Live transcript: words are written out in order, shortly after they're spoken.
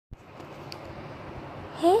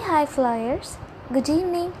Hey, high flyers. Good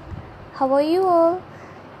evening. How are you all?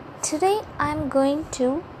 Today I'm going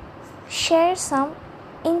to share some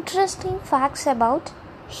interesting facts about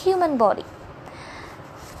human body.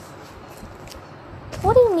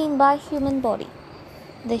 What do you mean by human body?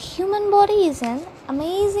 The human body is an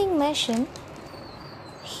amazing machine.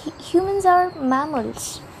 Humans are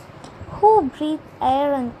mammals who breathe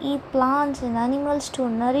air and eat plants and animals to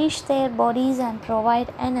nourish their bodies and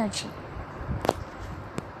provide energy.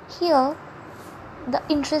 Here, the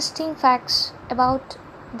interesting facts about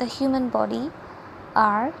the human body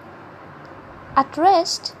are: at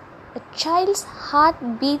rest, a child's heart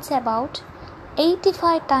beats about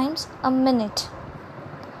 85 times a minute.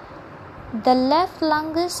 The left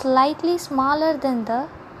lung is slightly smaller than the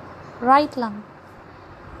right lung.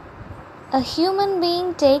 A human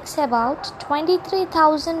being takes about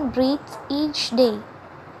 23,000 breaths each day.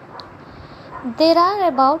 There are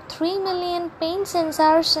about 3 million pain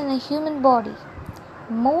sensors in a human body.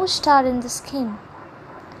 Most are in the skin.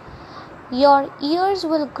 Your ears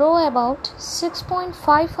will grow about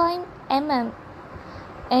 6.55 mm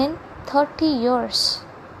in 30 years.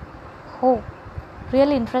 Oh,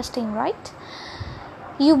 really interesting, right?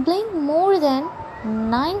 You blink more than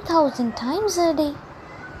 9,000 times a day.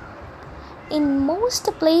 In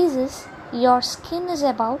most places, your skin is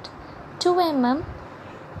about 2 mm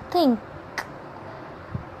thick.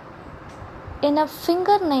 In a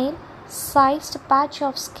fingernail-sized patch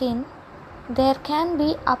of skin, there can be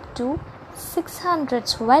up to 600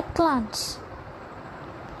 sweat glands.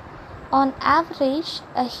 On average,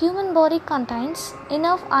 a human body contains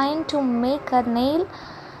enough iron to make a nail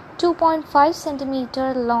 2.5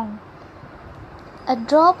 cm long. A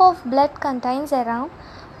drop of blood contains around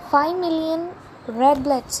 5 million red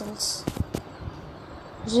blood cells.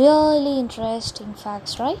 Really interesting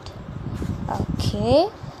facts, right? Okay.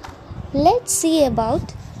 Let's see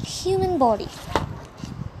about human body.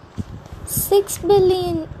 6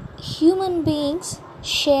 billion human beings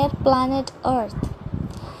share planet Earth.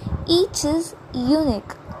 Each is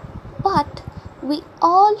unique, but we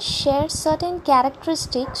all share certain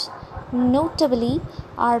characteristics, notably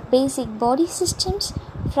our basic body systems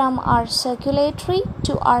from our circulatory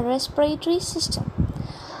to our respiratory system.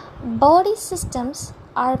 Body systems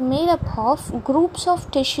are made up of groups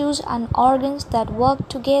of tissues and organs that work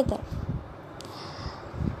together.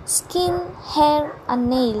 Skin, hair, and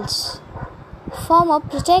nails form a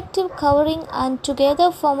protective covering and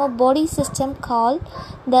together form a body system called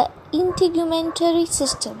the integumentary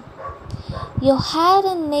system. Your hair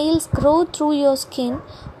and nails grow through your skin,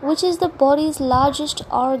 which is the body's largest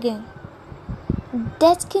organ.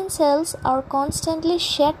 Dead skin cells are constantly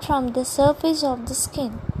shed from the surface of the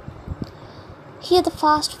skin. Here are the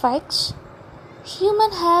fast facts.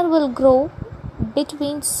 Human hair will grow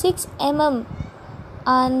between 6 mm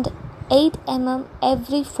and 8 mm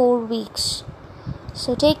every 4 weeks.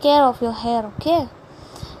 So take care of your hair, okay?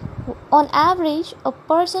 On average, a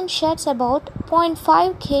person sheds about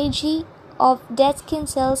 0.5 kg of dead skin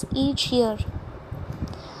cells each year.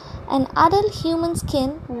 An adult human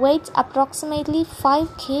skin weighs approximately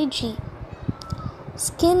 5 kg.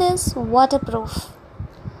 Skin is waterproof.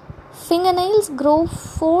 Fingernails grow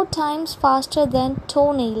 4 times faster than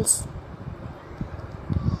toenails.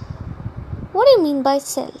 What do you mean by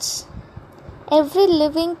cells? Every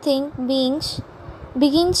living thing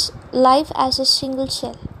begins life as a single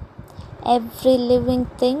cell. Every living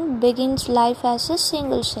thing begins life as a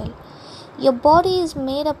single cell. Your body is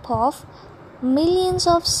made up of millions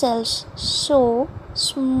of cells, so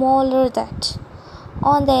smaller that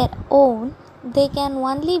on their own they can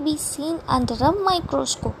only be seen under a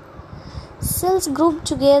microscope. Cells group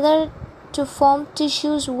together to form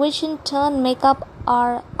tissues, which in turn make up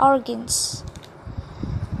our organs.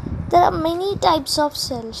 There are many types of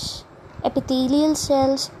cells: epithelial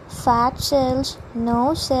cells, fat cells,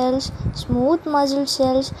 nerve cells, smooth muscle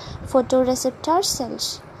cells, photoreceptor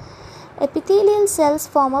cells. Epithelial cells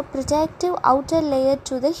form a protective outer layer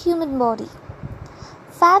to the human body.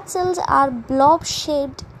 Fat cells are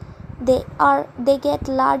blob-shaped. They get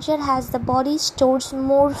larger as the body stores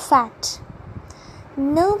more fat.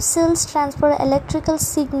 Nerve cells transfer electrical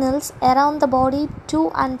signals around the body to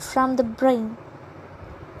and from the brain.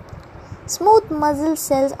 Smooth muscle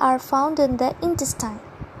cells are found in the intestine.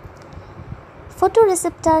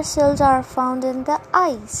 Photoreceptor cells are found in the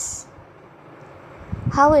eyes.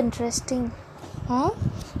 How interesting, huh?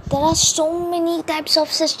 There are so many types of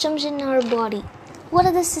systems in our body. What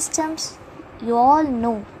are the systems? You all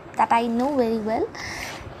know that I know very well,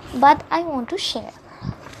 but I want to share.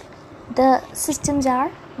 The systems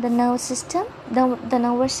are the nerve system, the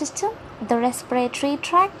nervous system, the respiratory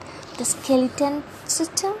tract, the skeleton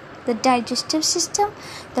system, the digestive system,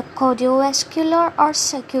 the cardiovascular or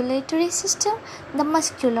circulatory system, the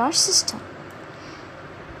muscular system.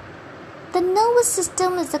 The nervous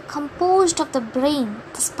system is composed of the brain,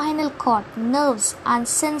 the spinal cord, nerves, and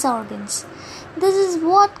sense organs. This is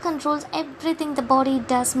what controls everything the body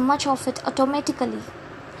does, much of it automatically.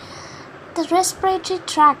 The respiratory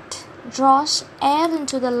tract draws air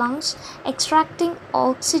into the lungs, extracting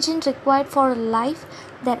oxygen required for life,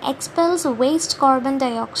 then expels waste carbon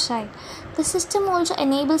dioxide. The system also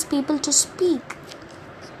enables people to speak.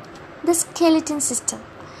 The skeleton system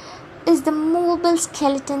is the movable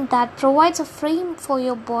skeleton that provides a frame for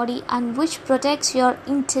your body and which protects your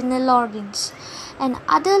internal organs. An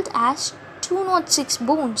adult has 206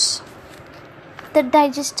 bones. The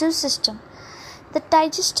digestive system. The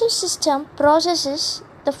digestive system processes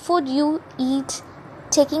the food you eat,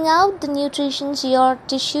 taking out the nutrition your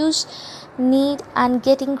tissues need and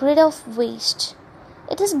getting rid of waste.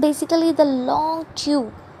 It is basically the long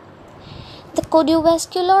tube. The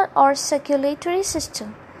cardiovascular or circulatory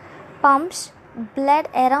system pumps blood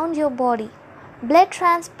around your body. Blood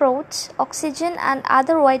transports oxygen and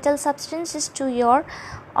other vital substances to your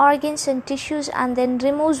organs and tissues and then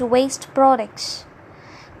removes waste products.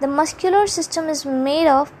 The muscular system is made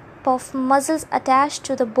up of muscles attached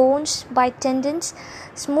to the bones by tendons,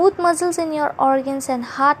 smooth muscles in your organs, and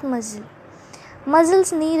heart muscle.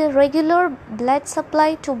 Muscles need a regular blood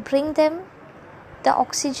supply to bring them the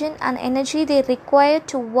oxygen and energy they require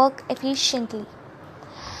to work efficiently.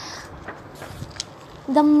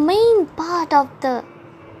 The main part of the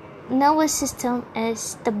nervous system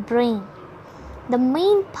is the brain. The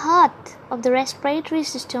main part of the respiratory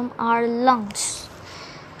system are lungs.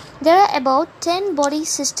 There are about 10 body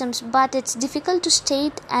systems, but it's difficult to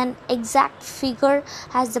state an exact figure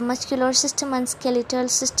as the muscular system and skeletal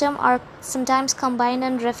system are sometimes combined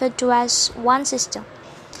and referred to as one system.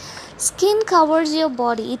 Skin covers your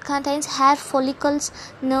body. It contains hair follicles,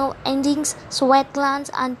 nerve endings, sweat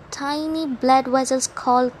glands, and tiny blood vessels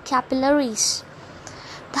called capillaries.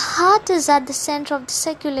 The heart is at the center of the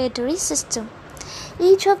circulatory system.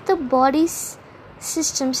 Each of the body's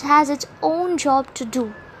systems has its own job to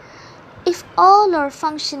do. If all are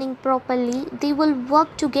functioning properly, they will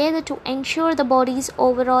work together to ensure the body's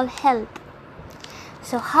overall health.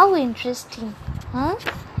 So how interesting, huh?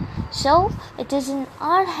 So it is in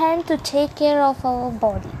our hand to take care of our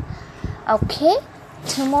body. Okay,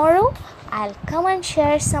 tomorrow I'll come and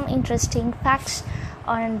share some interesting facts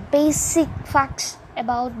or basic facts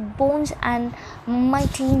about bones and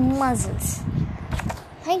mighty muscles.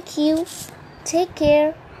 Thank you. Take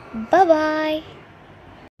care. Bye-bye.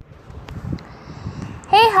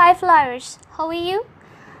 Hey, high flyers. How are you?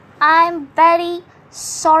 I'm very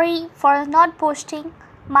sorry for not posting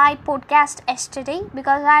my podcast yesterday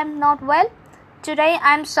because I'm not well. Today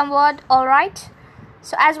I'm somewhat alright.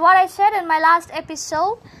 So as what I said in my last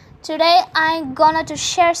episode, today I'm gonna to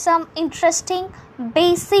share some interesting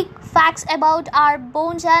basic facts about our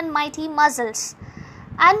bones and mighty muscles.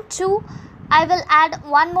 And two, I will add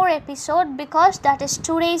one more episode because that is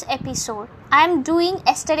today's episode. I'm doing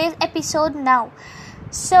yesterday's episode now.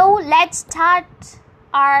 So let's start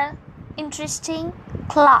our interesting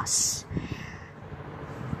class.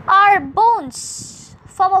 Our bones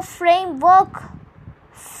form a framework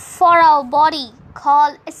for our body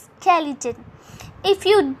called a skeleton. If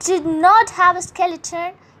you did not have a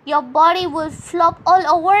skeleton, your body will flop all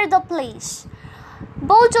over the place.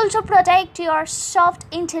 Bones also protect your soft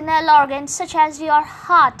internal organs such as your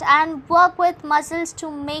heart and work with muscles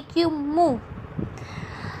to make you move.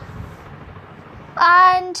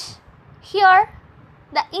 And here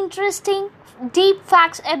the interesting deep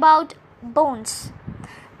facts about bones.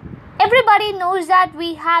 Everybody knows that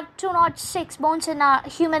we have 206 bones in our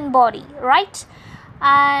human body, right?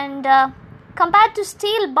 And compared to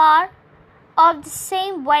steel bar of the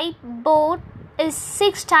same weight, bone is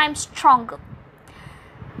 6 times stronger.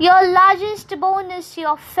 Your largest bone is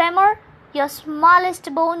your femur. Your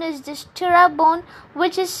smallest bone is the stirrup bone,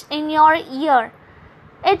 which is in your ear.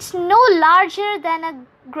 It's no larger than a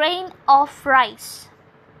grain of rice.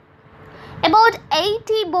 About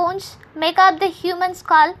 80 bones make up the human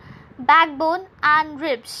skull, backbone, and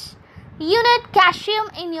ribs. You need calcium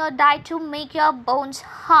in your diet to make your bones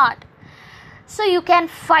hard, so you can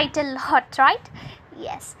fight a lot, right?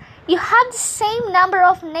 Yes. You have the same number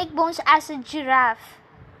of neck bones as a giraffe.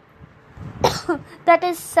 That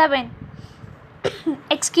is 7.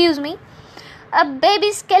 Excuse me. A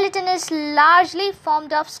baby skeleton is largely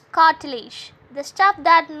formed of cartilage, the stuff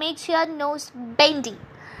that makes your nose bendy.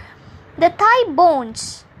 The thigh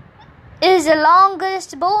bones is the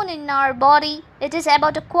longest bone in our body. It is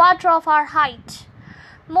about a quarter of our height.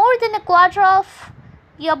 More than a quarter of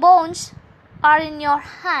your bones are in your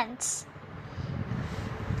hands.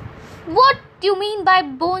 What do you mean by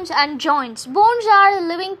bones and joints? Bones are a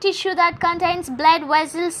living tissue that contains blood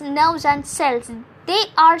vessels, nerves and cells. They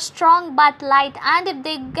are strong but light, and if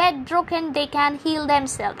they get broken, they can heal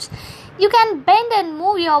themselves. You can bend and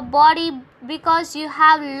move your body because you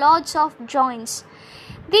have lots of joints.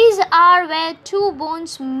 These are where two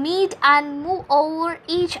bones meet and move over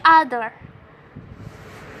each other.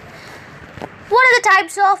 What are the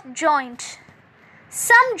types of joints?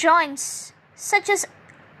 Some joints, such as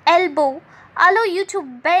elbow, allow you to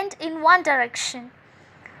bend in one direction.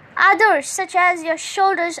 Others, such as your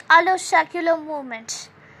shoulders, allow circular movement.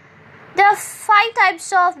 There are 5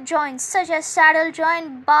 types of joints, such as saddle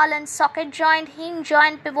joint, ball and socket joint, hinge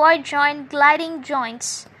joint, pivot joint, gliding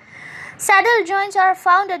joints. Saddle joints are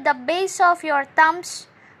found at the base of your thumbs.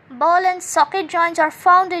 Ball and socket joints are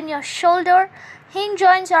found in your shoulder. Hinge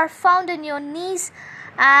joints are found in your knees.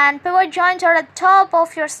 And pivot joints are at the top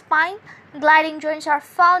of your spine. Gliding joints are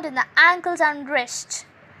found in the ankles and wrists.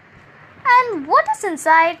 And what is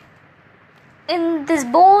inside in these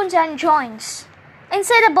bones and joints?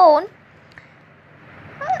 Inside a bone,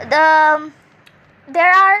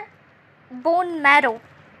 there are bone marrow.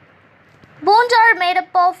 Bones are made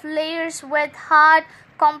up of layers with hard,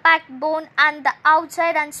 compact bone and the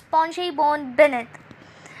outside and spongy bone beneath.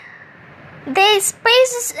 The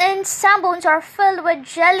spaces in some bones are filled with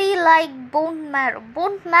jelly-like bone marrow.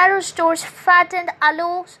 Bone marrow stores fat and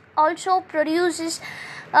also produces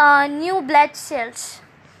new blood cells.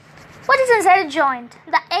 What is inside a joint?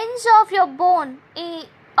 The ends of your bone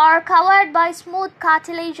are covered by smooth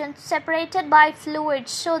cartilage and separated by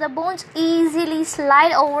fluids, so the bones easily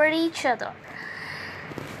slide over each other.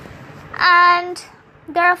 And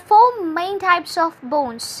there are 4 main types of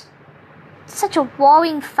bones. Such a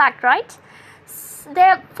wowing fact, right? There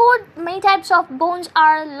are 4 main types of bones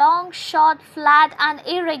are long, short, flat and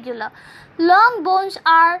irregular. Long bones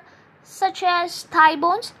are such as thigh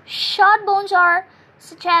bones. Short bones are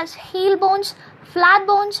such as heel bones. Flat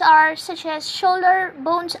bones are such as shoulder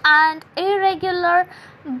bones, and irregular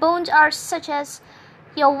bones are such as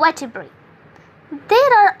your vertebrae.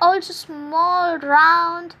 There are also small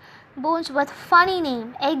round bones with funny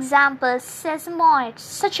name. Examples: sesamoids,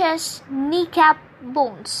 such as kneecap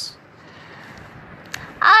bones.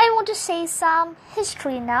 I want to say some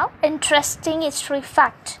history now. Interesting history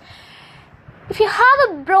fact. If you have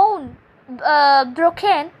a bone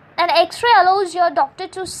broken, an X-ray allows your doctor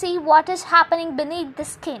to see what is happening beneath the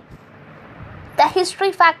skin. The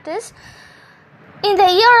history fact is, in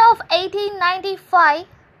the year of 1895,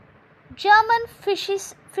 German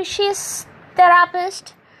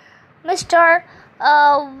physiotherapist Mr.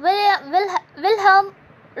 Wilhelm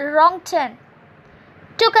Röntgen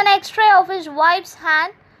took an X-ray of his wife's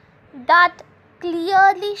hand that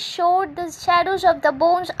clearly showed the shadows of the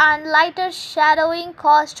bones and lighter shadowing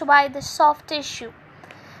caused by the soft tissue.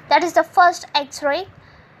 That is the first X-ray.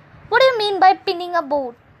 What do you mean by pinning a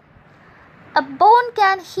bone? A bone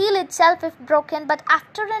can heal itself if broken, but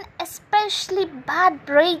after an especially bad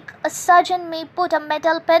break, a surgeon may put a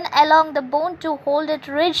metal pin along the bone to hold it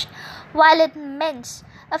rigid while it mends.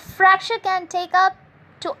 A fracture can take up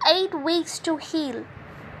to 8 weeks to heal.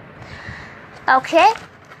 Okay,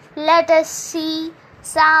 let us see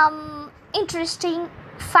some interesting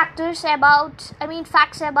facts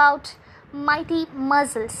about mighty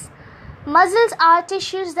muscles. Muscles are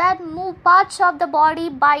tissues that move parts of the body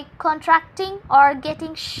by contracting or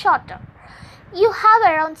getting shorter. You have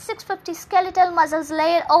around 650 skeletal muscles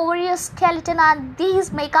laid over your skeleton, and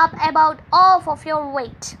these make up about half of your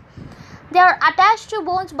weight. They are attached to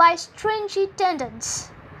bones by stringy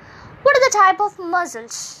tendons. What are the type of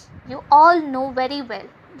muscles? You all know very well.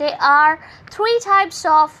 There are 3 types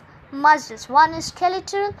of muscles. One is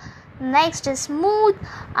skeletal, next is smooth,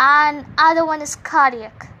 and other one is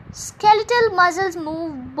cardiac. Skeletal muscles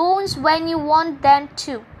move bones when you want them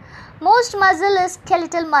to. Most muscle is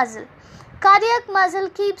skeletal muscle. Cardiac muscle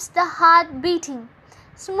keeps the heart beating.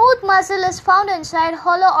 Smooth muscle is found inside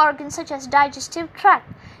hollow organs such as digestive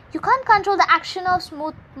tract. You can't control the action of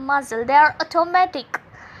smooth muscle. They are automatic.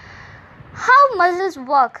 How muscles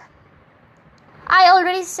work? I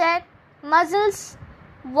already said muscles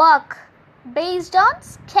work based on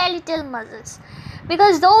skeletal muscles,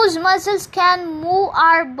 because those muscles can move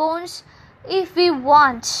our bones if we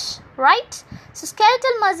want, right? So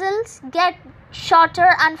skeletal muscles get shorter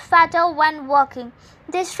and fatter when working.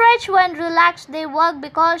 They stretch when relaxed. They work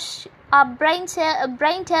because our brain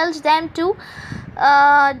tells them to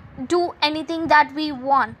do anything that we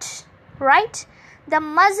want. right? The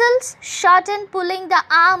muscles shorten pulling the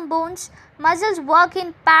arm bones. Muscles work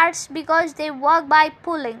in pairs because they work by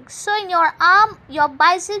pulling. So in your arm, your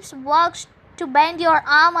biceps works to bend your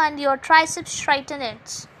arm and your triceps straighten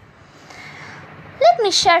it. Let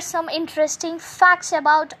me share some interesting facts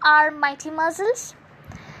about our mighty muscles.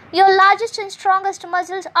 Your largest and strongest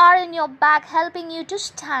muscles are in your back, helping you to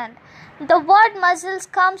stand. The word muscles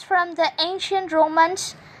comes from the ancient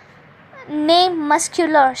Romans name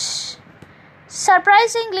musculus.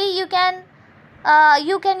 Surprisingly, you can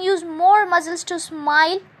use more muscles to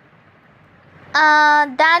smile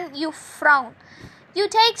than you frown. You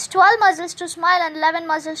take 12 muscles to smile and 11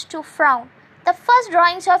 muscles to frown. The first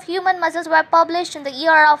drawings of human muscles were published in the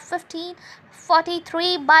year of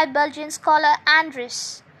 1543 by Belgian scholar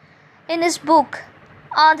Andries in his book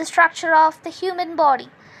on the structure of the human body.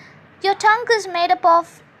 Your tongue is made up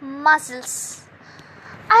of muscles.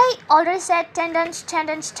 I already said tendons,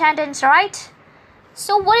 right?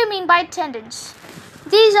 So what do you mean by tendons?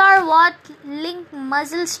 These are what link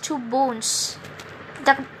muscles to bones.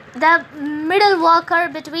 The middle worker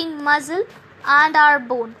between muscle and our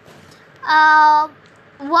bone.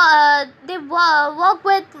 They work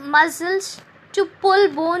with muscles to pull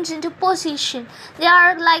bones into position. They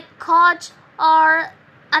are like cords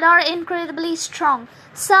and are incredibly strong.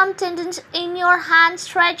 Some tendons in your hand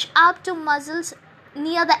stretch up to muscles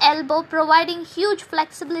near the elbow, providing huge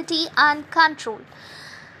flexibility and control.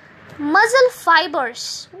 Muscle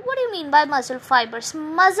fibers. What do you mean by muscle fibers?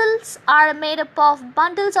 Muscles are made up of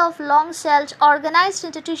bundles of long cells organized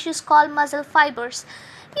into tissues called muscle fibers.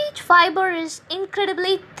 Each fiber is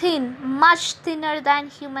incredibly thin, much thinner than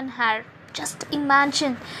human hair. Just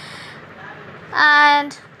imagine.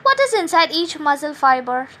 And what is inside each muscle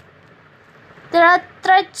fiber? There are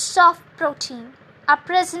threads of protein are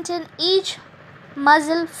present in each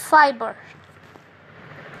muscle fiber.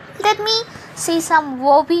 Let me see some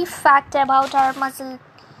wobby fact about our muscle.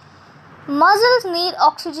 Muscles need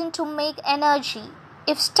oxygen to make energy.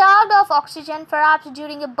 If starved of oxygen, perhaps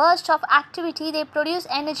during a burst of activity, they produce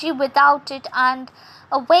energy without it, and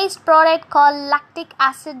a waste product called lactic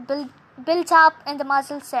acid built up in the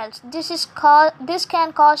muscle cells. This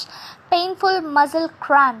can cause painful muscle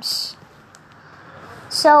cramps.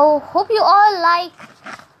 So, hope you all like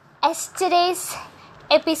yesterday's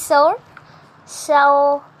episode.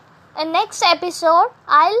 So, in next episode,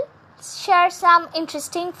 I'll share some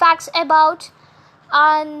interesting facts about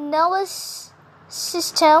our nervous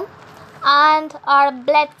system and our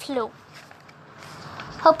blood flow.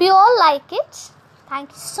 Hope you all like it.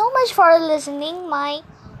 Thank you so much for listening my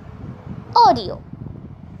audio.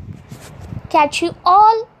 Catch you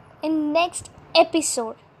all in next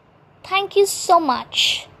episode. Thank you so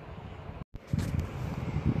much.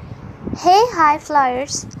 Hey, high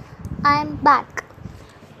flyers. I'm back.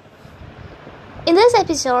 In this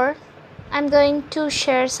episode, I'm going to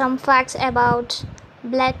share some facts about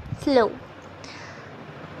blood flow.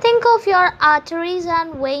 Think of your arteries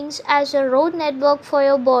and veins as a road network for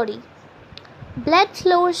your body. Blood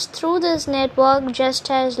flows through this network just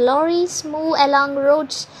as lorries move along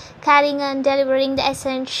roads carrying and delivering the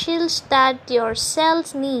essentials that your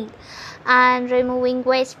cells need and removing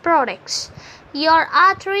waste products. Your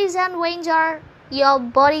arteries and veins are your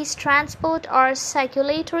body's transport or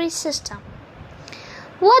circulatory system.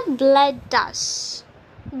 What blood does?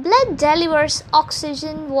 Blood delivers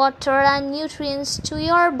oxygen, water, and nutrients to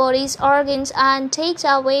your body's organs and takes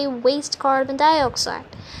away waste carbon dioxide.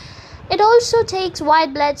 It also takes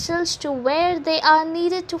white blood cells to where they are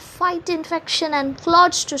needed to fight infection and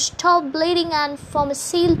clots to stop bleeding and form a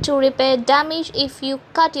seal to repair damage if you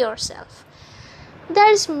cut yourself.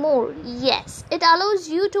 There's more. Yes, it allows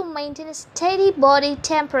you to maintain a steady body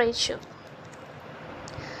temperature.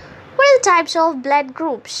 What are the types of blood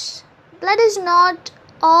groups? Blood is not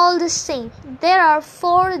all the same. There are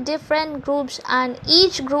 4 different groups and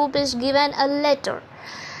each group is given a letter.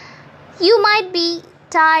 You might be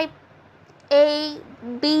type A,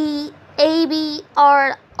 B, AB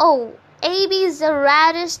or O. AB is the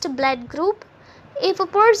rarest blood group. If a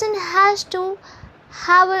person has to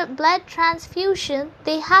have a blood transfusion,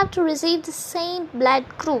 they have to receive the same blood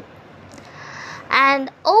group.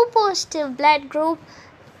 And O positive blood group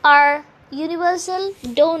are universal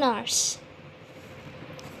donors.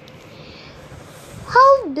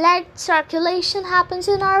 How blood circulation happens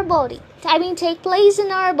in our body? Take place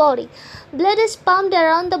in our body. Blood is pumped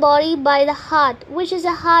around the body by the heart, which is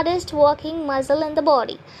the hardest working muscle in the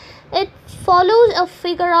body. It follows a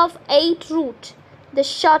figure of 8 route. The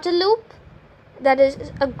shorter loop, that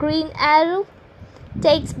is a green arrow,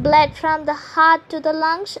 takes blood from the heart to the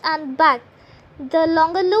lungs and back. The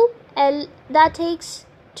longer loop, L, that takes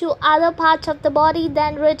to other parts of the body,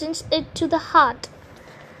 then returns it to the heart.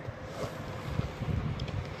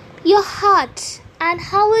 Your heart and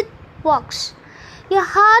how it works. Your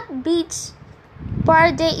heart beats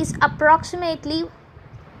per day is approximately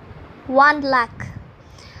 1 lakh.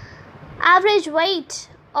 Average weight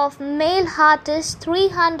of male heart is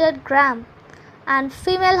 300 gram and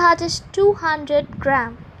female heart is 200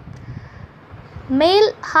 gram.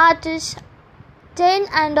 Male heart is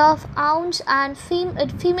 10.5 ounce and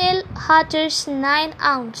female heart is 9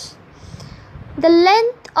 ounce. The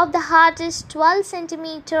length of the heart is 12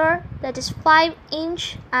 centimeter, that is 5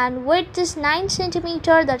 inch, and width is 9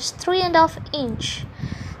 centimeter, that is 3.5 inch.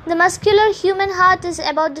 The muscular human heart is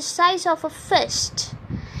about the size of a fist.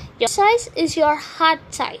 Your size is your heart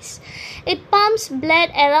size. It pumps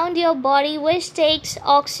blood around your body, which takes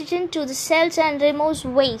oxygen to the cells and removes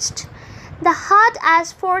waste. The heart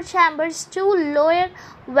has 4 chambers, 2 lower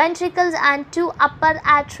ventricles and 2 upper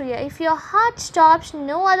atria. If your heart stops,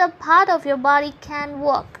 no other part of your body can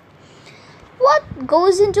work. What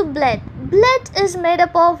goes into blood? Blood is made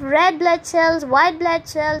up of red blood cells, white blood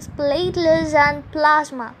cells, platelets and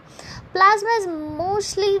plasma. Plasma is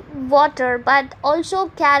mostly water but also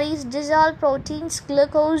carries dissolved proteins,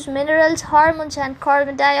 glucose, minerals, hormones and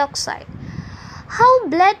carbon dioxide. How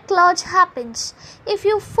blood clots happens? If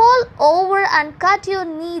you fall over and cut your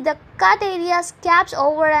knee, the cut area scabs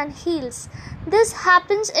over and heals. This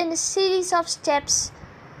happens in a series of steps.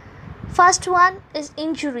 First one is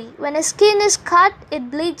injury. When a skin is cut,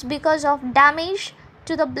 it bleeds because of damage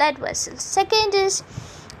to the blood vessels. Second is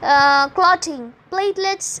clotting.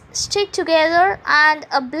 Platelets stick together and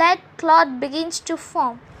a blood clot begins to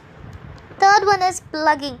form. Third one is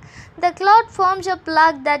plugging. The clot forms a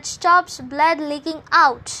plug that stops blood leaking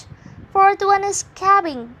out. Fourth one is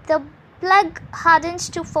scabbing. The plug hardens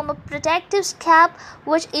to form a protective scab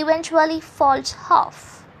which eventually falls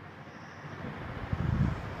off.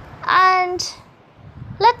 And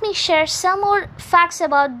let me share some more facts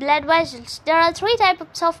about blood vessels. There are 3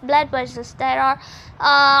 types of blood vessels. There are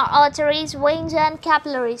arteries, veins and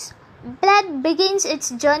capillaries. Blood begins its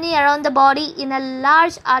journey around the body in a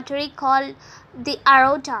large artery called the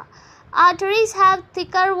aorta. Arteries have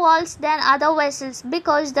thicker walls than other vessels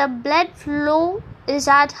because the blood flow is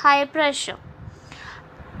at high pressure.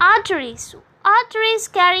 Arteries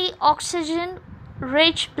carry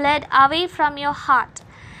oxygen-rich blood away from your heart.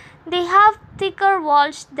 They have thicker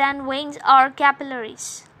walls than veins or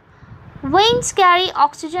capillaries. Veins carry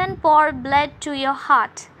oxygen-powered blood to your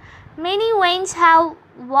heart. Many veins have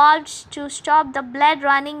valves to stop the blood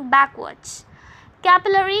running backwards.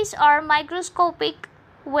 Capillaries are microscopic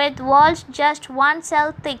with walls just 1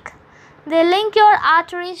 cell thick. They link your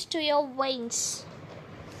arteries to your veins.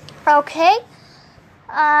 Okay,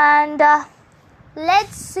 and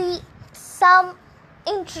let's see some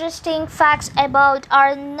interesting facts about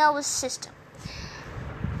our nervous system.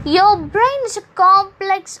 Your brain is a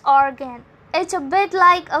complex organ. It's a bit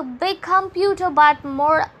like a big computer but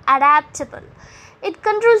more adaptable. It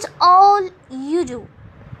controls all you do.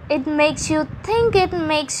 It makes you think, it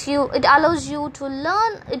allows you to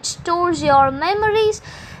learn, it stores your memories,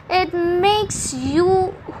 it makes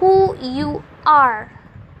you who you are.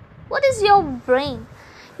 What is your brain?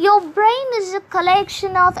 Your brain is a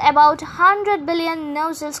collection of about 100 billion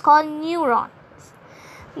nerve cells called neurons.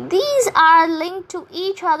 These are linked to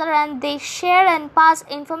each other and they share and pass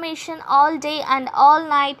information all day and all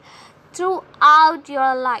night throughout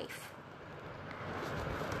your life.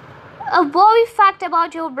 A worry fact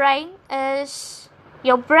about your brain is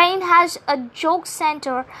your brain has a joke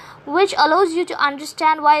center which allows you to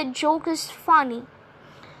understand why a joke is funny.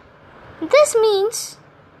 This means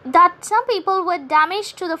that some people with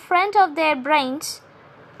damage to the front of their brains,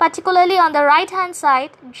 particularly on the right hand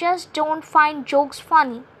side, just don't find jokes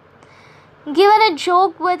funny. Given a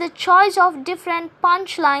joke with a choice of different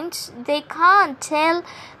punchlines, they can't tell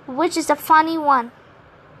which is the funny one.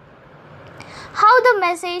 How the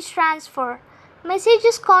message transfer.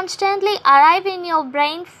 Messages constantly arrive in your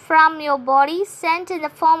brain from your body, sent in the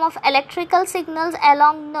form of electrical signals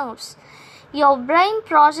along nerves. Your brain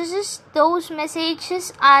processes those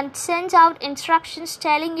messages and sends out instructions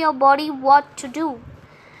telling your body what to do.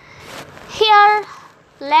 Here,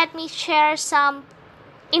 let me share some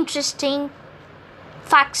interesting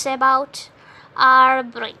facts about our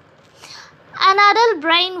brain. An adult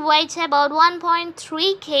brain weighs about 1.3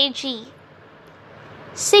 kg.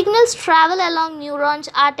 Signals travel along neurons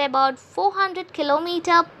at about 400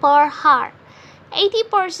 km per hour.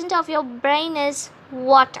 80% of your brain is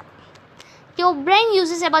water. Your brain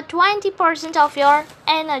uses about 20% of your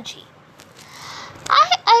energy.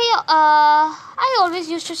 I always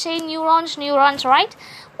used to say neurons, right?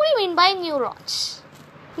 What do you mean by neurons?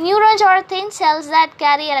 Neurons are thin cells that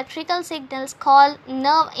carry electrical signals called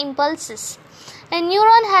nerve impulses. A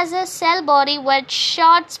neuron has a cell body with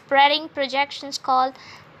short spreading projections called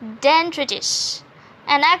dendrites.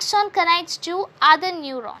 An axon connects to other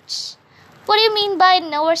neurons. What do you mean by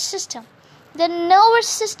nervous system? The nervous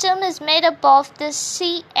system is made up of the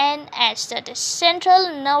CNS, that is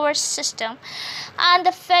central nervous system, and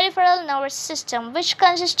the peripheral nervous system, which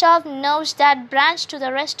consists of nerves that branch to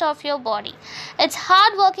the rest of your body. It's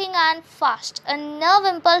hard-working and fast. A nerve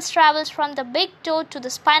impulse travels from the big toe to the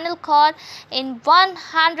spinal cord in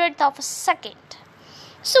 1/100th of a second.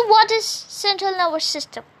 So what is central nervous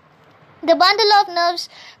system? The bundle of nerves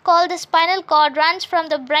called the spinal cord runs from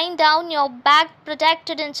the brain down your back,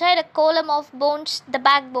 protected inside a column of bones, the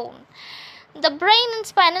backbone. The brain and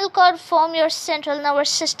spinal cord form your central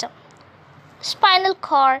nervous system. Spinal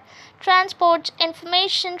cord transports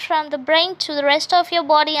information from the brain to the rest of your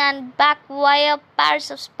body and back via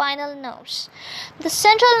pairs of spinal nerves. The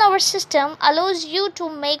central nervous system allows you to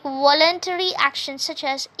make voluntary actions such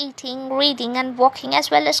as eating, reading, and walking,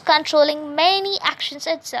 as well as controlling many actions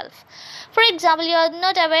itself. For example, you are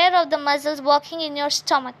not aware of the muscles working in your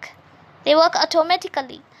stomach. They work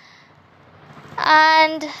automatically.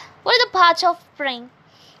 And what are the parts of brain?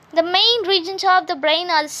 The main regions of the brain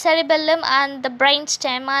are the cerebellum and the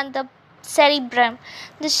brainstem and the cerebrum.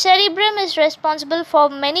 The cerebrum is responsible for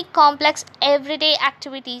many complex everyday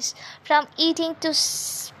activities, from eating to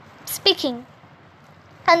speaking.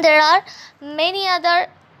 And there are many other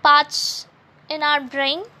parts in our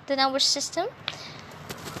brain, the nervous system.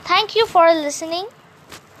 Thank you for listening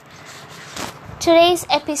today's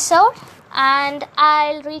episode, and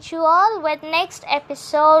I'll reach you all with next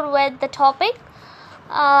episode with the topic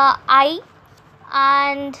eye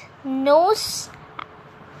and nose.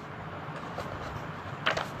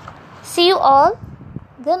 See you all.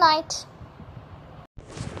 Good night.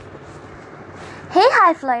 Hey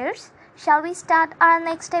high flyers, shall we start our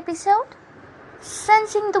next episode?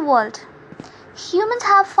 Sensing the world. Humans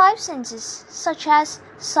have 5 senses such as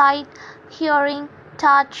sight, hearing,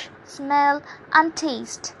 touch, smell, and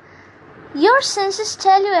taste. Your senses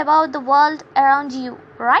tell you about the world around you,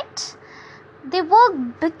 right? They work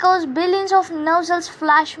because billions of nerve cells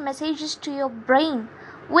flash messages to your brain,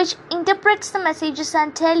 which interprets the messages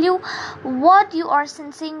and tell you what you are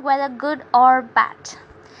sensing, whether good or bad.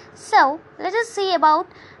 So, let us see about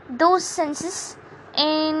those senses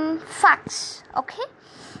in facts, okay?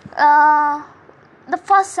 The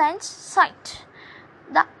first sense, sight.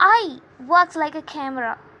 The eye works like a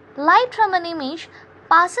camera. Light from an image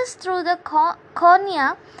passes through the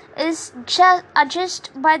cornea, is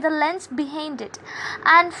adjusted by the lens behind it,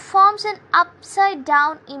 and forms an upside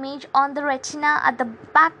down image on the retina at the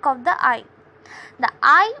back of the eye. The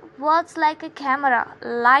eye works like a camera.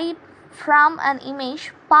 Light from an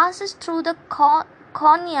image passes through the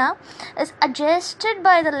cornea, is adjusted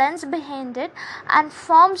by the lens behind it, and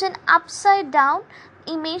forms an upside down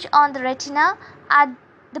image on the retina at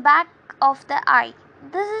the back of the eye.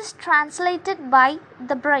 This is translated by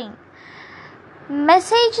the brain.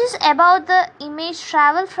 Messages about the image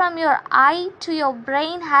travel from your eye to your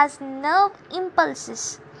brain as nerve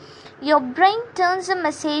impulses. Your brain turns the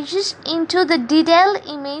messages into the detailed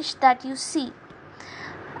image that you see.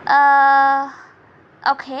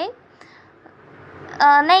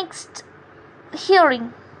 Next,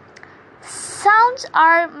 hearing. Sounds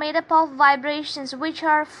are made up of vibrations which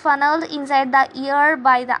are funneled inside the ear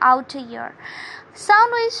by the outer ear.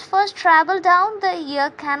 Sound waves first travel down the ear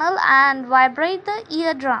canal and vibrate the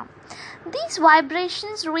eardrum. These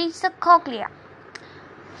vibrations reach the cochlea.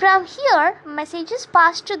 From here, messages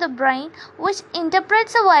pass to the brain, which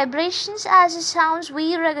interprets the vibrations as the sounds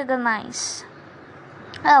we recognize.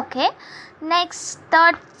 Next,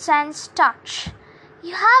 third sense, touch.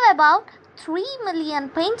 You have about 3 million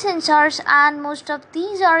pain sensors, and most of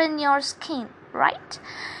these are in your skin, right?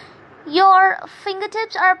 Your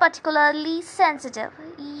fingertips are particularly sensitive.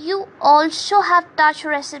 You also have touch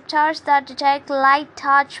receptors that detect light,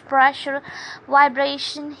 touch, pressure,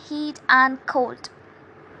 vibration, heat, and cold.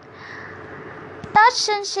 Touch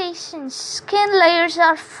sensations. Skin layers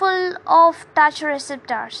are full of touch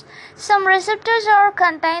receptors. Some receptors are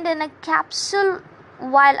contained in a capsule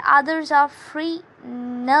while others are free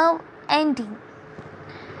nerve ending.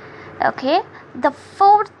 The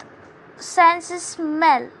fourth sense is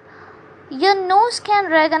smell. Your nose can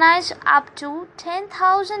recognize up to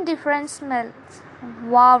 10,000 different smells.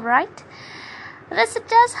 Wow, right?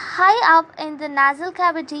 Receptors high up in the nasal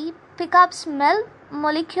cavity pick up smell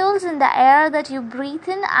molecules in the air that you breathe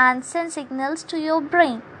in and send signals to your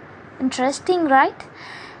brain. Interesting, right?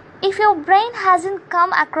 If your brain hasn't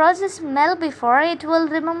come across a smell before, it will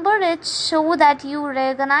remember it so that you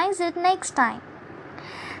recognize it next time.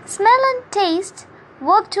 Smell and taste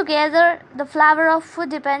work together. The flavor of food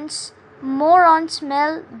depends more on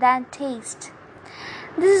smell than taste.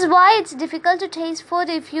 This is why it's difficult to taste food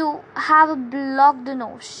if you have a blocked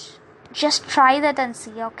nose. Just try that and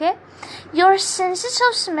see, okay? Your senses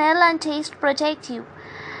of smell and taste protect you.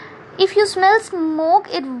 If you smell smoke,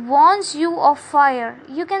 it warns you of fire.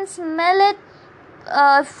 You can smell it.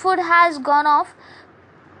 Food has gone off.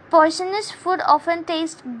 Poisonous food often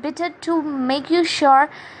tastes bitter to make you sure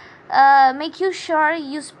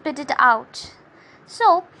you spit it out.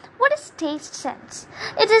 So, what is taste sense?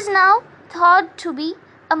 It is now thought to be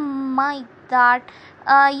a myth that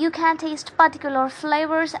you can taste particular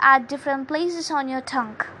flavors at different places on your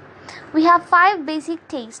tongue. We have 5 basic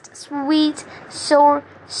tastes: sweet, sour,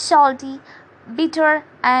 salty, bitter,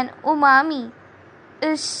 and umami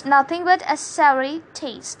is nothing but a savory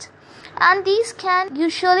taste. And these can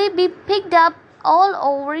usually be picked up all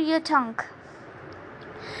over your tongue.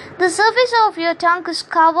 The surface of your tongue is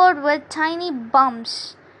covered with tiny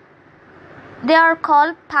bumps. They are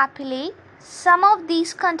called papillae. Some of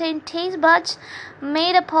these contain taste buds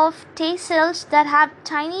made up of taste cells that have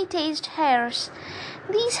tiny taste hairs.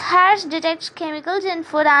 These hairs detect chemicals in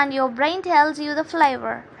food and your brain tells you the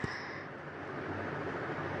flavor.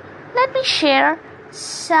 Let me share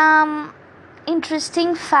some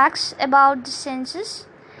interesting facts about the senses.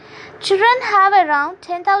 Children have around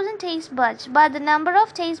 10,000 taste buds, but the number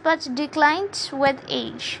of taste buds declines with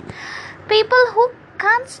age. People who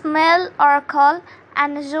can't smell are called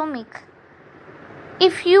anechoic.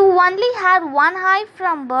 If you only had one eye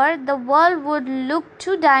from birth, the world would look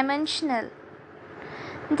two-dimensional.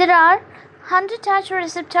 There are 100 touch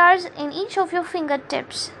receptors in each of your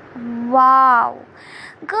fingertips. Wow!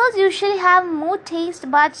 Girls usually have more taste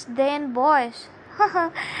buds than boys.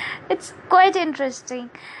 It's quite interesting.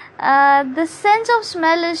 The sense of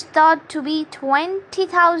smell is thought to be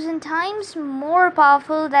 20,000 times more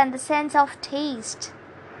powerful than the sense of taste.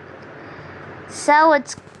 So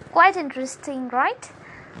it's quite interesting, right?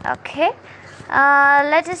 Okay.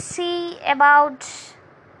 Let us see about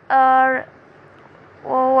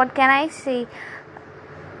what can I say?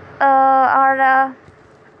 I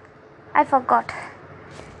forgot.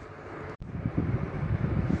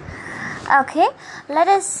 Okay, let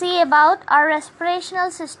us see about our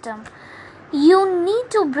respirational system. You need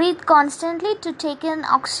to breathe constantly to take in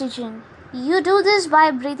oxygen. You do this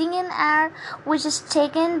by breathing in air which is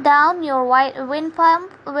taken down your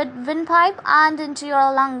windpipe and into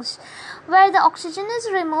your lungs, where the oxygen is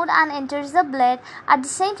removed and enters the blood. At the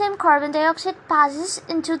same time, carbon dioxide passes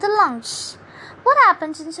into the lungs. What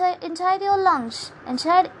happens inside your lungs?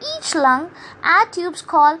 Inside each lung, air tubes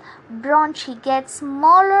called bronchi get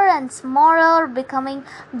smaller and smaller, becoming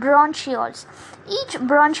bronchioles. Each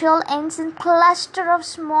bronchiole ends in cluster of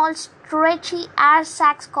small stretchy air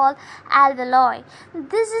sacs called alveoli.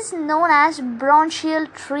 This is known as bronchial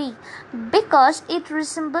tree because it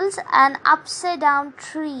resembles an upside down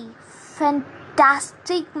tree.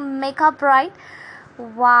 Fantastic makeup, right?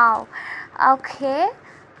 Wow. Okay.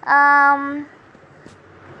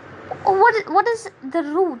 What is the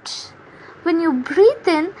root? When you breathe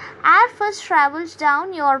in, air first travels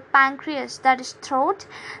down your pancreas, that is throat,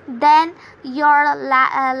 then your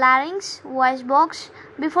larynx, voice box,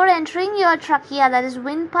 before entering your trachea, that is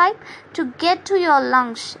windpipe, to get to your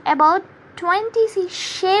lungs. About 20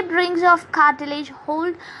 C-shaped rings of cartilage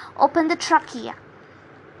hold open the trachea.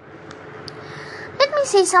 Let me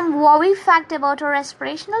say some wowy fact about our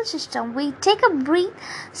respirational system. We take a breath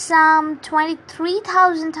some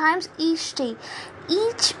 23,000 times each day.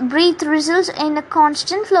 Each breath results in a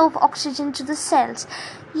constant flow of oxygen to the cells.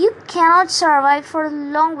 You cannot survive for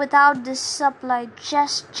long without this supply.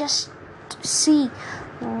 Just see.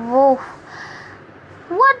 Whoa.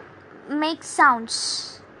 What makes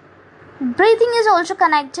sounds? Breathing is also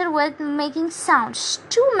connected with making sounds.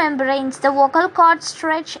 2 membranes, the vocal cords,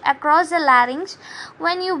 stretch across the larynx.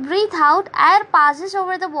 When you breathe out, air passes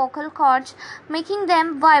over the vocal cords, making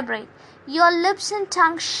them vibrate. Your lips and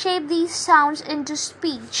tongue shape these sounds into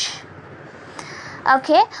speech.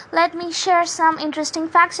 Okay, let me share some interesting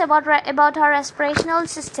facts about our respirational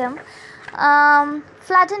system.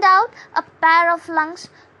 Flattened out, a pair of lungs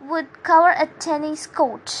would cover a tennis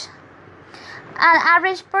court. An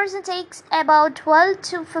average person takes about 12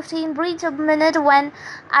 to 15 breaths a minute when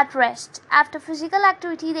at rest. After physical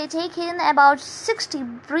activity, they take in about 60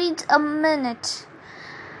 breaths a minute.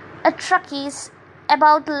 A trachea is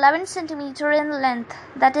about 11 centimeters in length,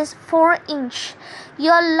 that is 4 inches.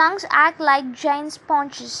 Your lungs act like giant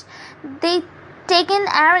sponges. They take in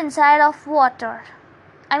air instead of water.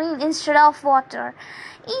 Instead of water.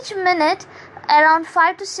 Each minute, around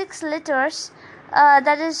 5 to 6 liters,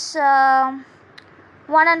 that is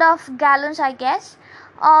 1.5 gallons, I guess,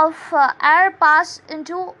 of air pass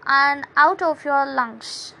into and out of your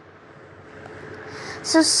lungs.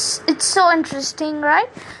 So it's so interesting, right?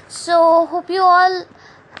 So hope you all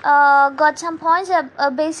got some points,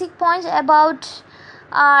 basic points about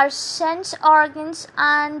our sense organs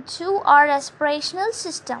and to our respirational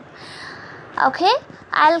system. Okay,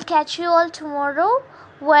 I'll catch you all tomorrow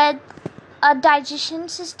with a digestion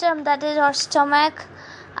system, that is our stomach,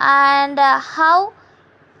 and how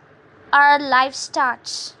our life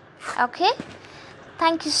starts. Okay,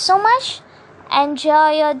 thank you so much.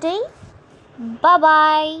 Enjoy your day. Bye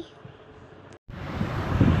bye.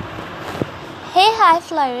 Hey high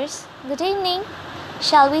flyers, good evening.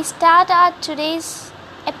 Shall we start our today's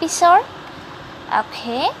episode?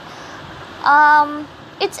 Okay,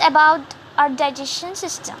 it's about our digestion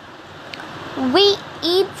system. We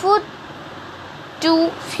eat food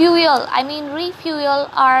to refuel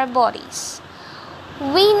our bodies.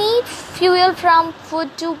 We need fuel from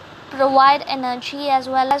food to provide energy as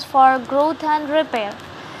well as for growth and repair.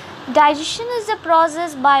 Digestion is the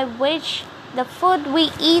process by which the food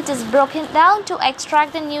we eat is broken down to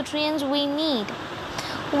extract the nutrients we need.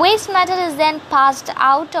 Waste matter is then passed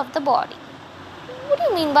out of the body. What do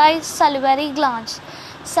you mean by salivary glands?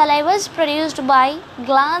 Saliva is produced by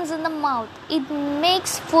glands in the mouth. It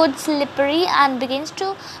makes food slippery and begins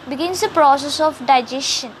the process of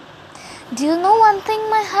digestion. Do you know one thing,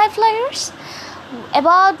 my high flyers?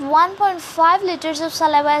 About 1.5 liters of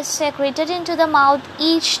saliva is secreted into the mouth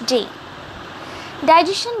each day.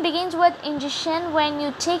 Digestion begins with ingestion, when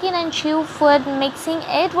you take in and chew food, mixing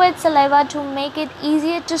it with saliva to make it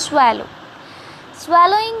easier to swallow.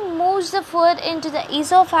 Swallowing moves the food into the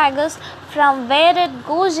esophagus, from where it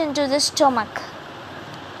goes into the stomach.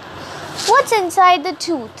 What's inside the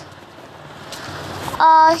tooth?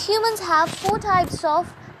 Humans have 4 types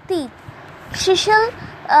of teeth. Chisel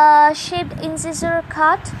shaped incisor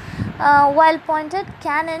cut, while pointed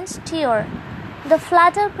canines tear. The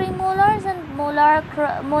flatter premolars and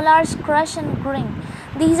molars crush and grin.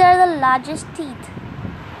 These are the largest teeth.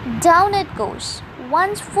 Down it goes.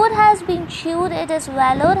 Once food has been chewed, it is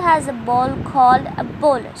swallowed as a ball called a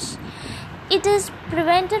bolus. It is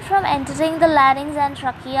prevented from entering the larynx and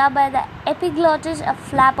trachea by the epiglottis, a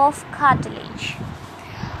flap of cartilage.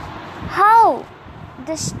 How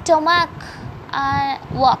the stomach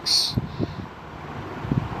works?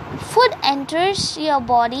 Food enters your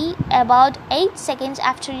body about 8 seconds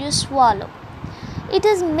after you swallow. It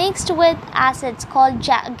is mixed with acids called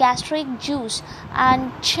gastric juice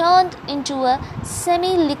and churned into a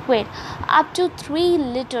semi-liquid. Up to 3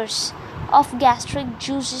 liters of gastric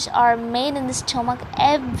juices are made in the stomach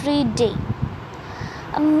every day.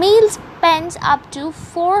 A meal spends up to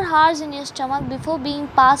 4 hours in your stomach before being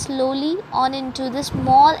passed slowly on into the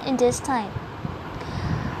small intestine.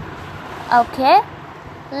 Okay,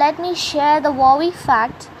 let me share the wowie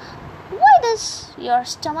fact. Why does your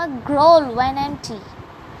stomach growl when empty?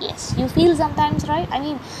 Yes, you feel sometimes, right?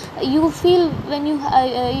 You feel when you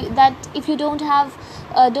that if you don't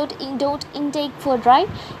intake food, right?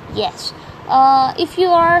 Yes. If you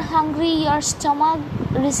are hungry, your stomach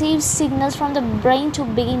receives signals from the brain to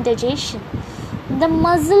begin digestion. The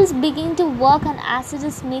muscles begin to work and acid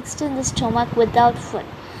is mixed in the stomach without food.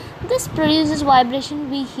 This produces vibration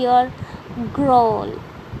we hear, growl.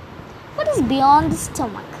 What is beyond the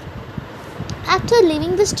stomach? After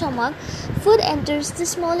leaving the stomach, food enters the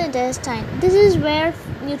small intestine. This is where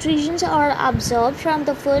nutrients are absorbed from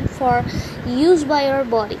the food for use by your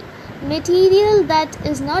body. Material that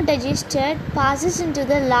is not digested passes into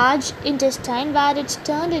the large intestine, where it's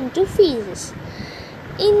turned into feces.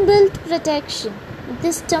 Inbuilt protection.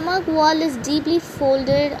 The stomach wall is deeply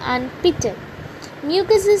folded and pitted.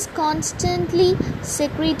 Mucus is constantly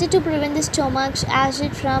secreted to prevent the stomach's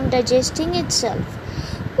acid from digesting itself.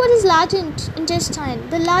 What is large intestine?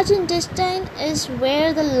 The large intestine is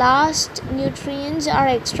where the last nutrients are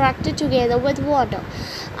extracted together with water.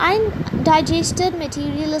 Undigested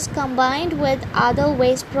material is combined with other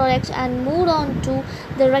waste products and moved on to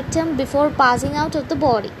the rectum before passing out of the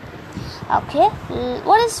body. Okay,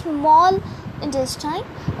 what is small intestine?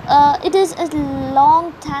 It is a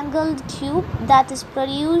long tangled tube that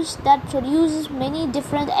produces many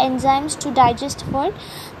different enzymes to digest food.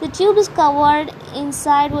 The tube is covered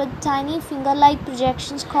inside with tiny finger-like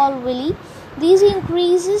projections called villi. These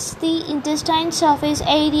increases the intestine surface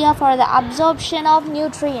area for the absorption of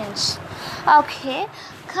nutrients. Okay,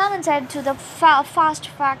 come inside to the fast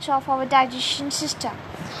facts of our digestion system.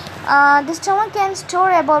 The stomach can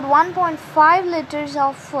store about 1.5 liters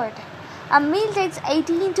of food. A meal takes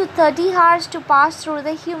 18 to 30 hours to pass through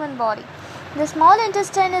the human body. The small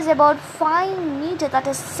intestine is about 5 meters, that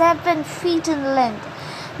is 7 feet in length.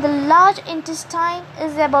 The large intestine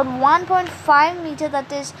is about 1.5 meters,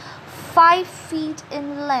 that is 5 feet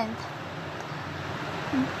in length.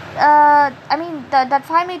 That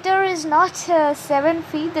 5 meter is not 7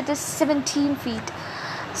 feet, that is 17 feet.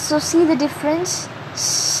 So see the difference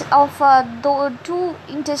of the two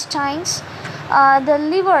intestines. The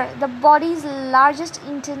liver, the body's largest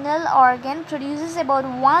internal organ, produces about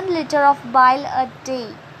 1 liter of bile a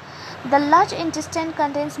day. The large intestine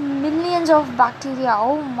contains millions of bacteria.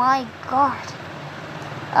 Oh my god.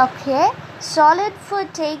 Okay. Solid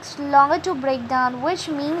food takes longer to break down, which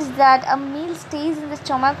means that a meal stays in the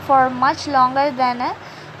stomach for much longer than a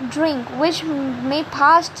drink, which may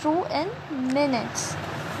pass through in minutes.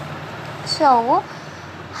 So,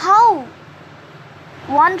 how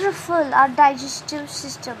wonderful our digestive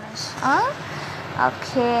system is, huh?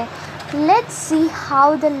 Okay, let's see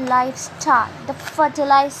how the life starts. The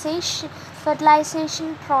fertilization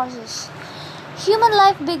process. Human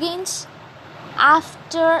life begins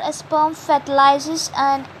after a sperm fertilizes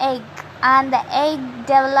an egg, and the egg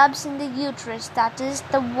develops in the uterus, that is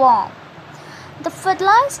the womb. The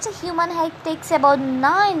fertilized human egg takes about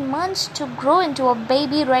 9 months to grow into a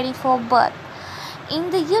baby ready for birth. In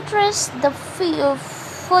the uterus, the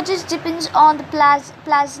fetus depends on the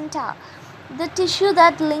placenta, the tissue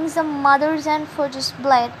that links the mother's and fetus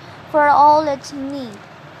blood, for all its needs.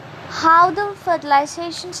 How the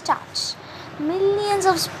fertilization starts. Millions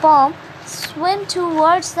of sperm swim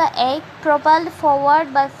towards the egg, propelled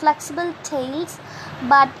forward by flexible tails,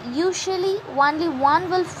 but usually only one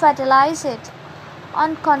will fertilize it.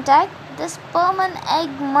 On contact, the sperm and egg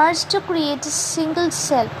merge to create a single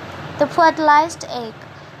cell, the fertilized egg.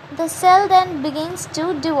 The cell then begins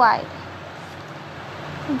to divide.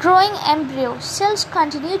 Growing embryo. Cells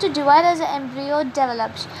continue to divide as the embryo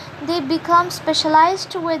develops. They become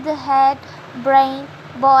specialized with the head, brain,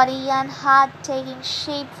 body and heart taking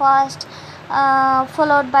shape first,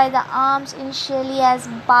 followed by the arms initially as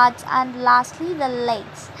buds, and lastly the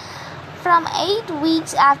legs. From 8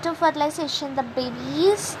 weeks after fertilization, the baby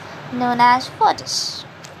is known as fetus.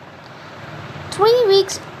 3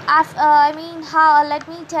 weeks after, let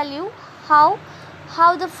me tell you how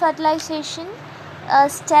the fertilization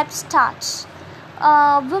step starts.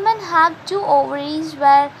 Women have 2 ovaries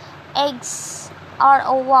where eggs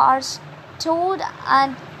are stored,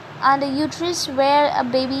 and a uterus where a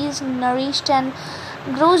baby is nourished and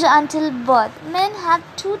grows until birth. Men have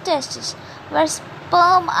 2 testes where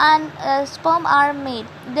sperm are made.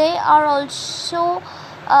 They are also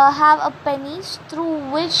have a penis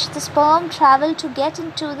through which the sperm travel to get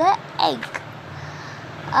into the egg.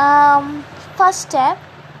 First step.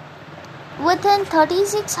 Within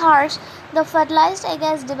 36 hours, the fertilized egg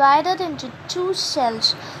has divided into 2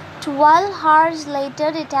 cells. 12 hours later,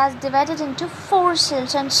 it has divided into 4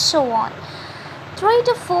 cells, and so on. 3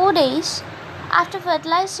 to 4 days after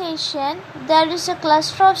fertilization, there is a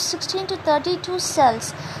cluster of 16 to 32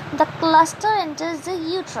 cells. The cluster enters the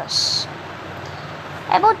uterus.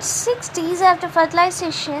 About 6 days after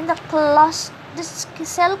fertilization, the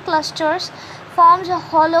cell clusters forms a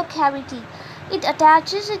hollow cavity. It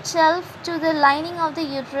attaches itself to the lining of the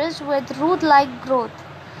uterus with root-like growth.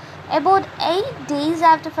 About 8 days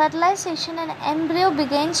after fertilization, an embryo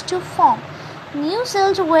begins to form. New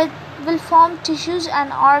cells will form tissues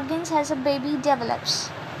and organs as a baby develops.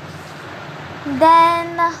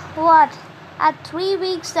 Then what? At 3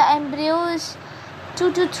 weeks, the embryo is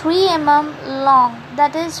 2 to 3 mm long,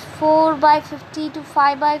 that is 4 by 50 to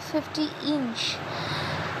 5 by 50 inch.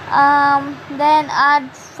 Then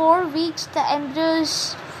at 4 weeks, the embryo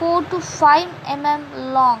is 4 to 5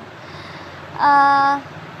 mm long,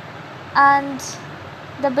 and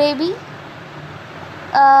the baby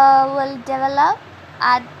will develop.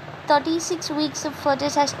 At 36 weeks, the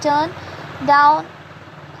fetus has turned down.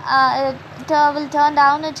 It will turn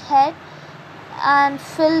down its head and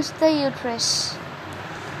fills the uterus.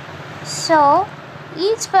 So,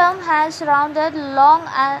 each sperm has rounded long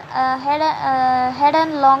head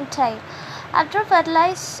and long tail. After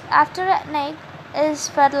an egg is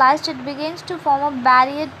fertilized, it begins to form a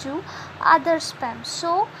barrier to other sperm.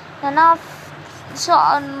 So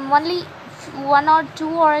only 1 or 2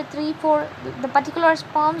 or 3, 4 the particular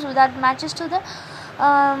sperms that matches to the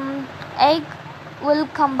egg will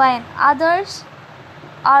combine. Others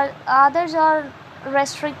are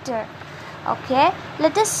restricted. Okay,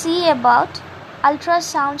 let us see about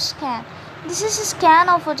ultrasound scan. This is a scan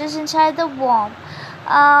of what is inside the womb,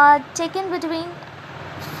 taken between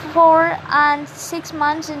 4 and 6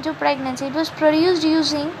 months into pregnancy. It was produced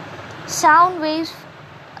using sound waves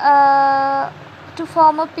to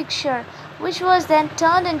form a picture, which was then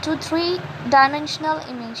turned into three-dimensional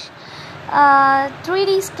image.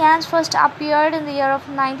 3D scans first appeared in the year of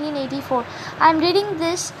 1984. I'm reading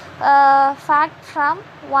this fact from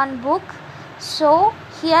one book. So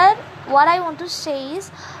here what I want to say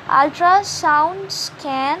is ultrasound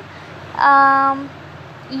scan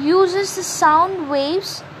uses the sound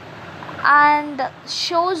waves and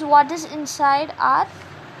shows what is inside our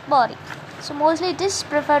body. So mostly it is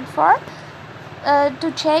preferred for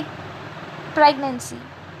to check pregnancy.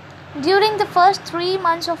 During the first 3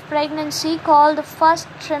 months of pregnancy, called the first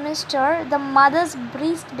trimester, the mother's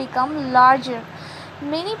breast become larger.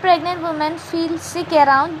 Many pregnant women feel sick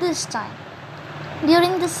around this time.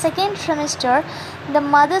 During the second trimester, the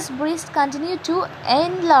mother's breast continue to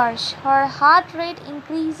enlarge. Her heart rate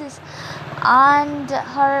increases and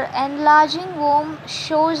her enlarging womb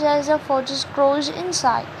shows as the fetus grows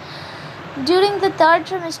inside. During the third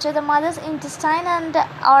trimester, the mother's intestine and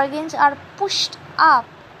organs are pushed up.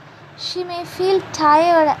 She may feel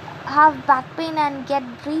tired, have back pain and get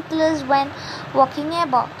breathless when walking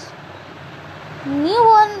about.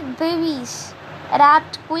 Newborn babies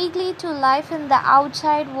adapt quickly to life in the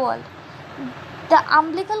outside world. The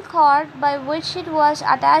umbilical cord by which it was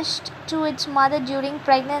attached to its mother during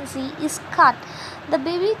pregnancy is cut. The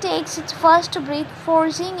baby takes its first breath,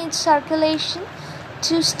 forcing its circulation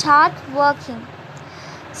to start working.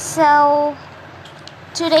 So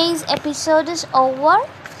today's episode is over.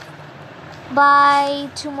 By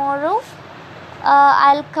tomorrow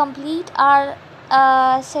I'll complete our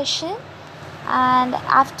session, and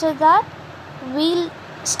after that we'll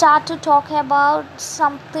start to talk about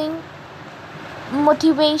something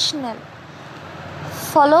motivational.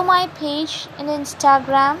 Follow my page in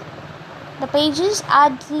Instagram. The page is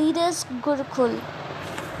 @Leaders Gurukul.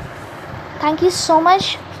 Thank you so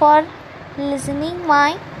much for listening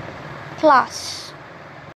my class.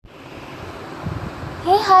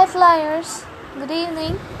 Hey, hi flyers, good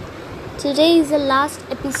evening. Today is the last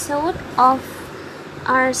episode of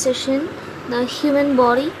our session, the human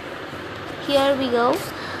body. Here we go.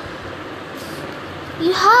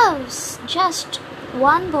 You have just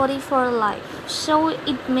one body for life, so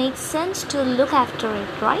it makes sense to look after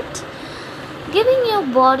it, right? Giving your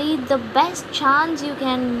body the best chance you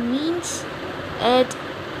can means it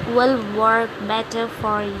will work better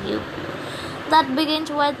for you. That begins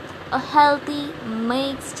with a healthy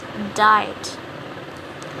mixed diet.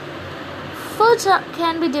 Foods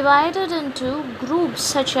can be divided into groups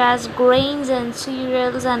such as grains and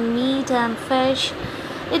cereals and meat and fish.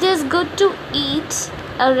 It is good to eat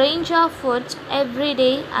a range of foods every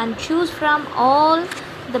day and choose from all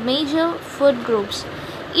the major food groups,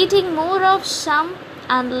 eating more of some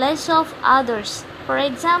and less of others. For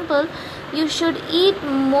example, you should eat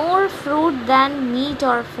more fruit than meat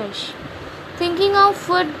or fish. Thinking of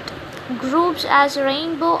food groups as a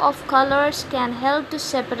rainbow of colors can help to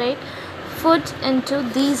separate food into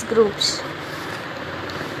these groups.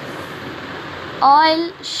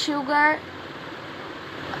 Oil, sugar.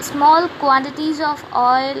 Small quantities of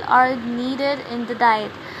oil are needed in the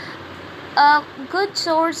diet. A good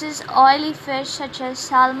source is oily fish such as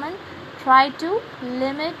salmon. Try to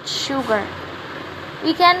limit sugar.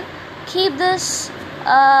 We can keep this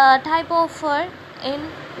type of food in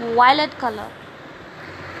violet color.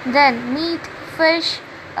 Then meat, fish,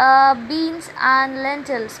 beans and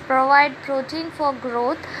lentils provide protein for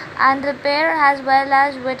growth and repair as well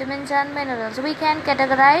as vitamins and minerals. We can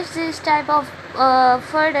categorize this type of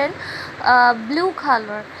food in blue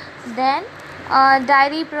color. Then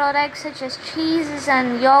dairy products such as cheeses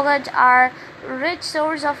and yogurt are rich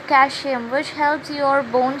source of calcium, which helps your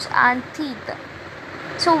bones and teeth.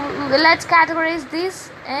 So let's categorize this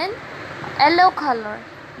in yellow color.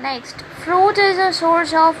 Next, fruit is a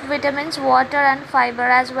source of vitamins, water and fiber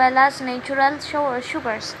as well as natural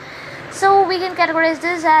sugars. So we can categorize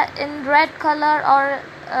this in red color or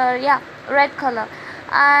red color.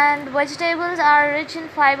 And vegetables are rich in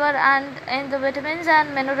fiber and in the vitamins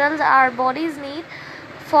and minerals our bodies need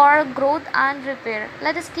for growth and repair.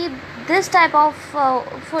 Let us keep this type of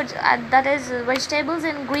foods, that is vegetables,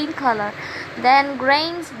 in green color. Then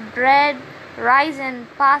grains, bread, rice and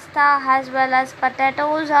pasta as well as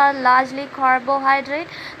potatoes are largely carbohydrate,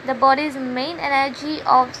 the body's main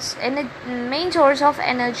source of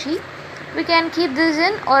energy. We can keep this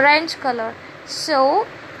in orange color. So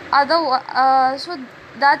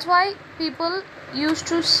that's why people used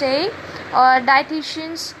to say, or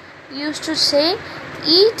dietitians used to say,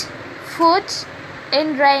 eat foods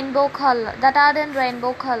in rainbow color, that are in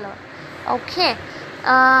rainbow color. Okay.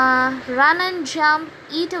 Run and jump,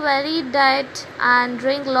 eat a varied diet, and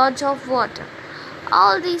drink lots of water.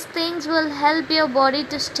 All these things will help your body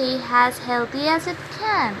to stay as healthy as it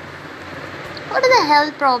can. What are the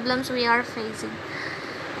health problems we are facing?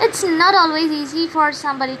 It's not always easy for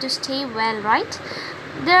somebody to stay well, right?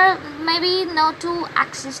 There may be no to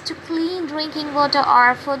access to clean drinking water,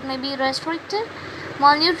 or food may be restricted.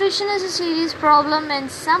 Malnutrition is a serious problem in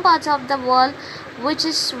some parts of the world, which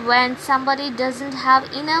is when somebody doesn't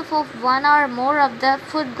have enough of one or more of the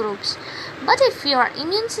food groups. But if your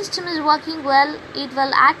immune system is working well, it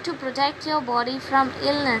will act to protect your body from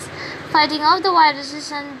illness, fighting off the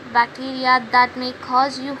viruses and bacteria that may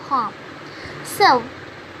cause you harm. So,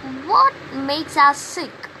 what makes us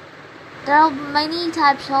sick? There are many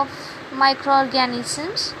types of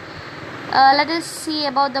microorganisms. Let us see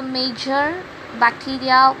about the major: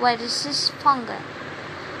 bacteria, viruses, fungi.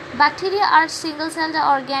 Bacteria are single-celled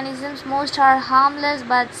organisms. Most are harmless,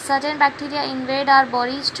 but certain bacteria invade our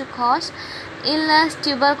bodies to cause illness.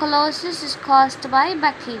 Tuberculosis is caused by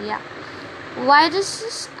bacteria.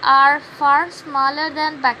 Viruses are far smaller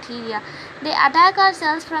than bacteria. They attack our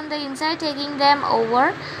cells from the inside, taking them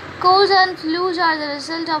over. Colds and flus are the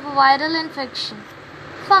result of a viral infection.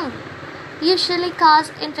 Fungi usually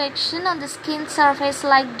cause infection on the skin surface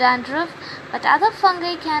like dandruff, but other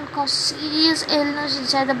fungi can cause serious illness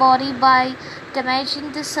inside the body by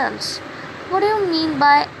damaging the cells. What do you mean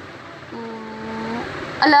by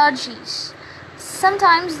allergies?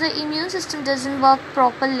 Sometimes the immune system doesn't work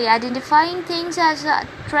properly, identifying things as a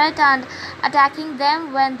threat and attacking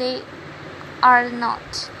them when they are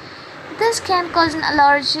not. This can cause an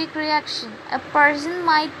allergic reaction. A person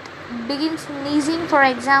might begin sneezing, for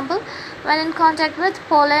example, when in contact with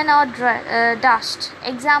pollen or dust.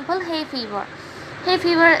 Example, hay fever. Hay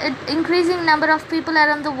fever, an increasing number of people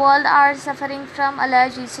around the world are suffering from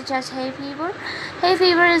allergies such as hay fever. Hay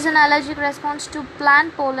fever is an allergic response to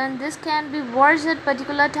plant pollen. This can be worse at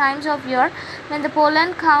particular times of year when the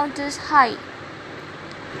pollen count is high.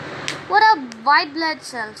 What are white blood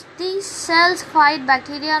cells? These cells fight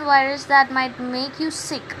bacteria and viruses that might make you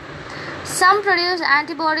sick. Some produce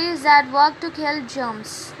antibodies that work to kill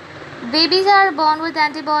germs. Babies are born with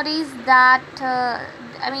antibodies that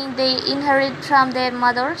they inherit from their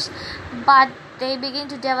mothers, but they begin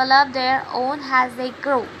to develop their own as they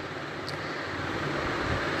grow.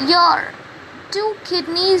 Your 2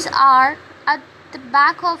 kidneys are at the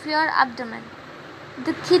back of your abdomen.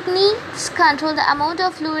 The kidneys control the amount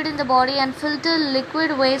of fluid in the body and filter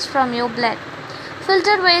liquid waste from your blood.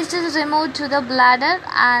 Filtered waste is removed to the bladder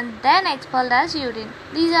and then expelled as urine.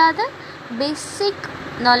 These are the basic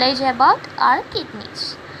knowledge about our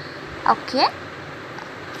kidneys. Okay.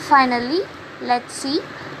 Finally, let's see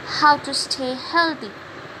how to stay healthy.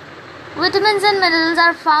 Vitamins and minerals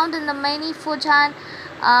are found in the many foods and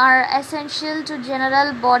are essential to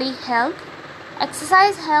general body health.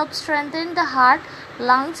 Exercise helps strengthen the heart,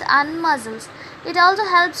 lungs and muscles. It also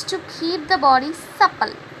helps to keep the body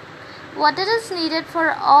supple. Water is needed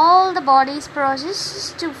for all the body's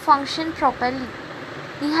processes to function properly.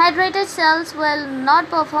 Dehydrated cells will not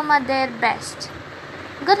perform at their best.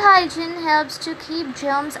 Good hygiene helps to keep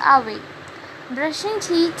germs away. Brushing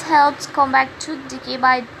teeth helps combat tooth decay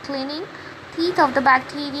by cleaning teeth of the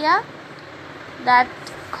bacteria that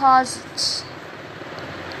cause it.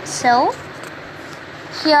 So,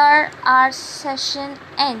 here our session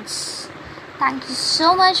ends. Thank you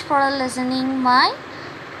so much for listening my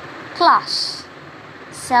class.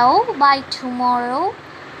 So by tomorrow,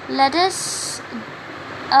 let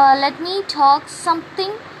me talk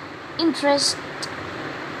something interest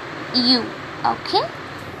you. Okay?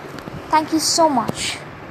 Thank you so much.